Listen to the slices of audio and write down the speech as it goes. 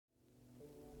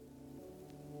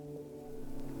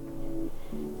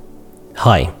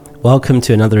Hi, welcome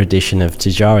to another edition of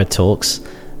Tejarah Talks,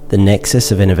 the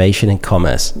nexus of innovation and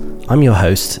commerce. I'm your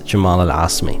host, Jamal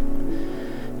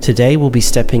Al-Asmi. Today we'll be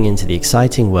stepping into the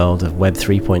exciting world of Web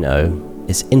 3.0,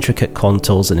 its intricate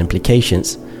contours and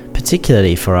implications,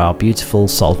 particularly for our beautiful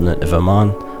Sultanate of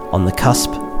Oman on the cusp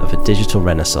of a digital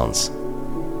renaissance.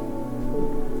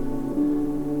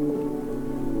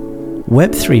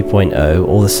 Web 3.0,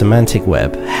 or the semantic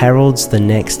web, heralds the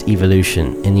next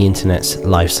evolution in the internet's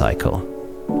life cycle.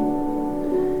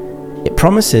 It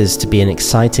promises to be an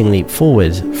exciting leap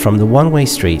forward from the one-way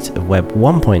street of Web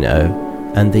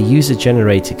 1.0 and the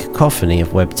user-generated cacophony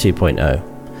of Web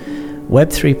 2.0. Web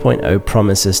 3.0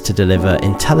 promises to deliver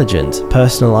intelligent,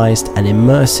 personalized, and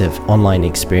immersive online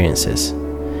experiences.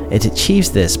 It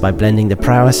achieves this by blending the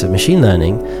prowess of machine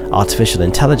learning, artificial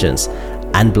intelligence,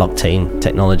 and blockchain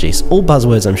technologies, all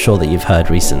buzzwords I'm sure that you've heard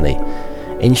recently.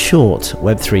 In short,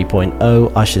 Web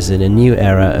 3.0 ushers in a new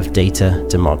era of data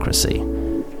democracy.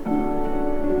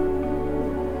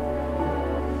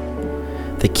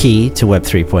 The key to Web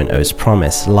 3.0's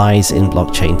promise lies in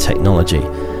blockchain technology.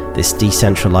 This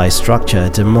decentralized structure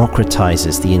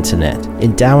democratizes the internet,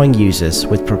 endowing users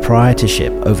with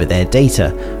proprietorship over their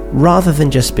data rather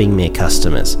than just being mere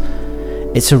customers.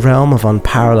 It's a realm of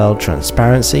unparalleled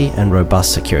transparency and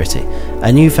robust security,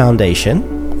 a new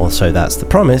foundation, or so that's the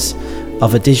promise,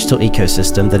 of a digital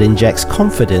ecosystem that injects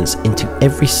confidence into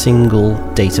every single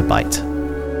data byte.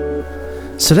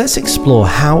 So let's explore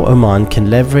how Oman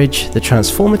can leverage the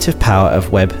transformative power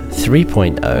of Web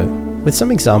 3.0 with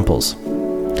some examples.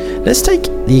 Let's take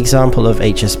the example of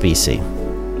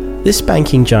HSBC. This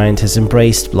banking giant has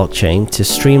embraced blockchain to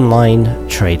streamline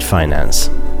trade finance.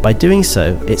 By doing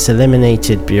so, it's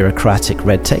eliminated bureaucratic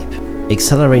red tape,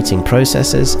 accelerating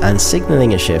processes, and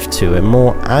signaling a shift to a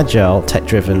more agile,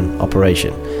 tech-driven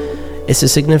operation. It's a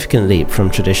significant leap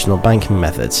from traditional banking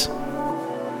methods.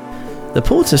 The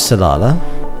port of Salalah,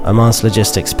 Oman's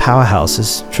logistics powerhouse,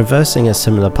 is traversing a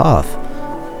similar path.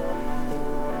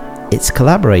 It's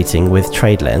collaborating with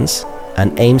TradeLens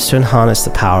and aims to harness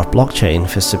the power of blockchain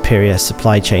for superior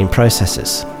supply chain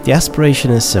processes. The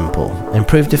aspiration is simple: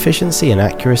 improved efficiency and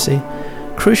accuracy,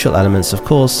 crucial elements, of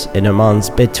course, in Oman's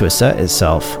bid to assert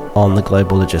itself on the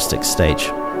global logistics stage.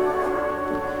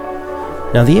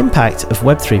 Now, the impact of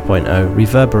Web 3.0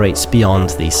 reverberates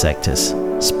beyond these sectors,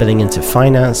 spilling into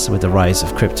finance with the rise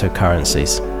of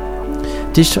cryptocurrencies.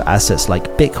 Digital assets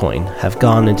like Bitcoin have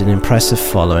garnered an impressive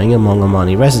following among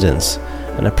Omani residents,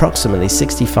 and approximately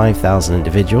 65,000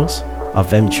 individuals are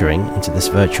venturing into this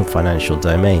virtual financial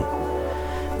domain.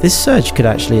 This surge could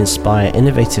actually inspire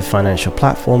innovative financial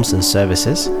platforms and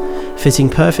services, fitting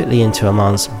perfectly into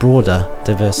Oman's broader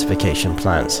diversification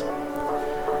plans.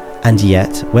 And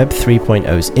yet, Web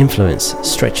 3.0's influence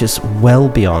stretches well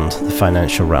beyond the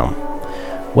financial realm.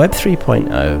 Web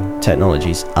 3.0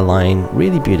 technologies align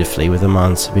really beautifully with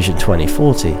Oman's Vision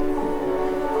 2040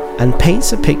 and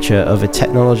paints a picture of a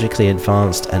technologically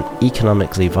advanced and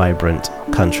economically vibrant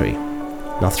country.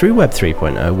 Now, through Web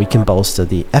 3.0, we can bolster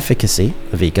the efficacy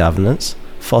of e-governance,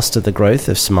 foster the growth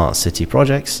of smart city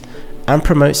projects, and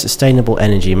promote sustainable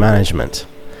energy management.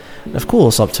 And of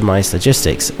course, optimize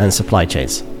logistics and supply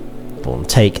chains. We'll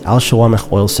take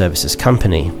Al-Shawamikh Oil Services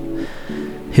Company,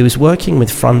 who is working with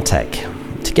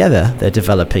Frontech. Together, they're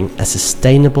developing a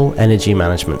sustainable energy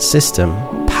management system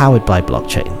powered by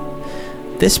blockchain.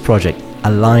 This project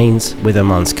aligns with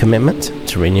Oman's commitment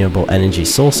to renewable energy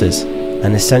sources,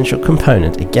 an essential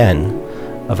component, again,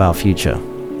 of our future.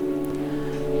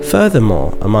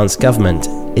 Furthermore, Oman's government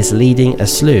is leading a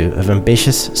slew of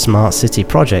ambitious smart city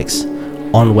projects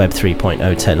on Web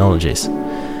 3.0 technologies.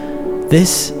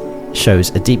 This shows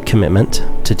a deep commitment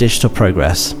to digital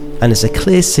progress and is a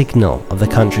clear signal of the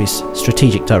country's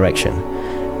strategic direction,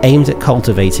 aimed at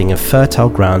cultivating a fertile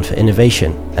ground for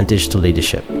innovation and digital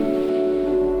leadership.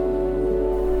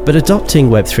 But adopting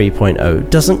Web 3.0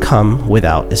 doesn't come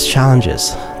without its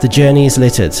challenges. The journey is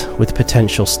littered with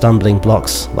potential stumbling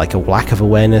blocks like a lack of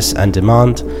awareness and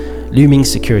demand, looming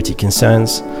security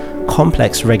concerns,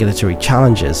 complex regulatory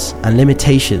challenges, and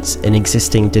limitations in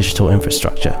existing digital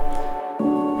infrastructure.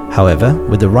 However,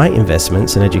 with the right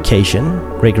investments in education,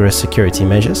 rigorous security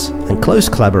measures, and close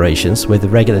collaborations with the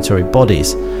regulatory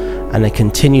bodies, and a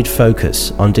continued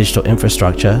focus on digital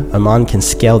infrastructure, Oman can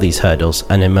scale these hurdles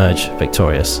and emerge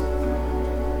victorious.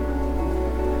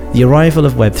 The arrival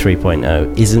of Web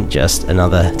 3.0 isn't just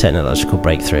another technological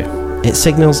breakthrough. It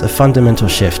signals a fundamental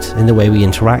shift in the way we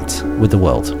interact with the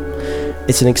world.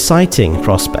 It's an exciting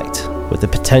prospect with the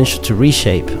potential to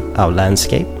reshape our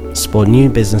landscape, spawn new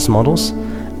business models,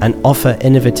 and offer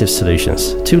innovative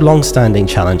solutions to long-standing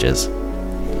challenges.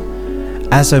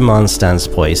 As Oman stands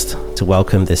poised to to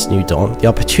welcome this new dawn, the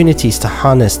opportunities to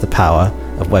harness the power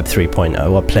of Web 3.0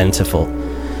 are plentiful.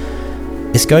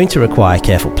 It's going to require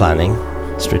careful planning,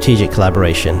 strategic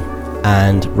collaboration,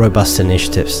 and robust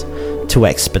initiatives to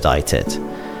expedite it,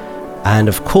 and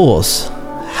of course,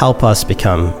 help us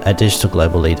become a digital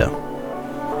global leader.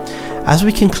 As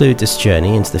we conclude this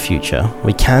journey into the future,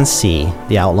 we can see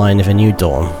the outline of a new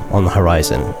dawn on the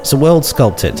horizon. It's a world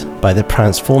sculpted by the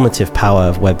transformative power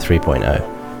of Web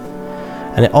 3.0,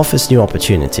 and it offers new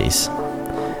opportunities.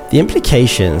 The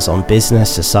implications on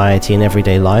business, society, and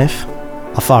everyday life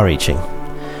are far-reaching,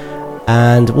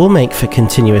 and will make for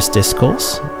continuous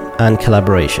discourse and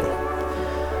collaboration.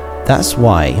 That's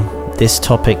why this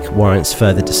topic warrants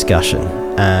further discussion,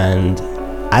 and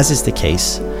as is the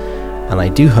case, and I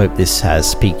do hope this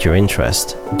has piqued your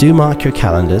interest, do mark your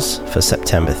calendars for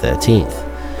September 13th,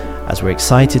 as we're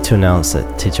excited to announce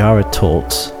that Tejarah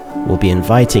Talks will be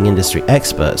inviting industry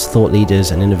experts, thought leaders,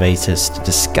 and innovators to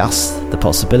discuss the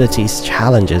possibilities,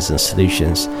 challenges, and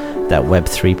solutions that Web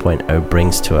 3.0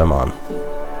 brings to Oman.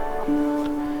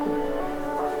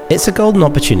 It's a golden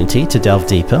opportunity to delve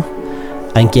deeper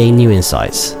and gain new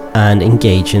insights and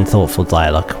engage in thoughtful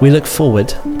dialogue. We look forward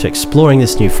to exploring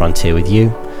this new frontier with you,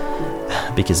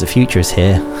 because the future is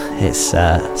here. It's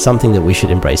something that we should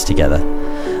embrace together.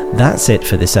 That's it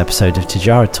for this episode of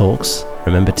Tejarah Talks.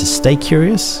 Remember to stay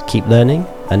curious, keep learning,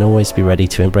 and always be ready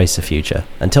to embrace the future.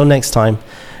 Until next time,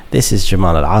 this is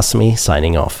Jamal Al-Asmi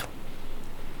signing off.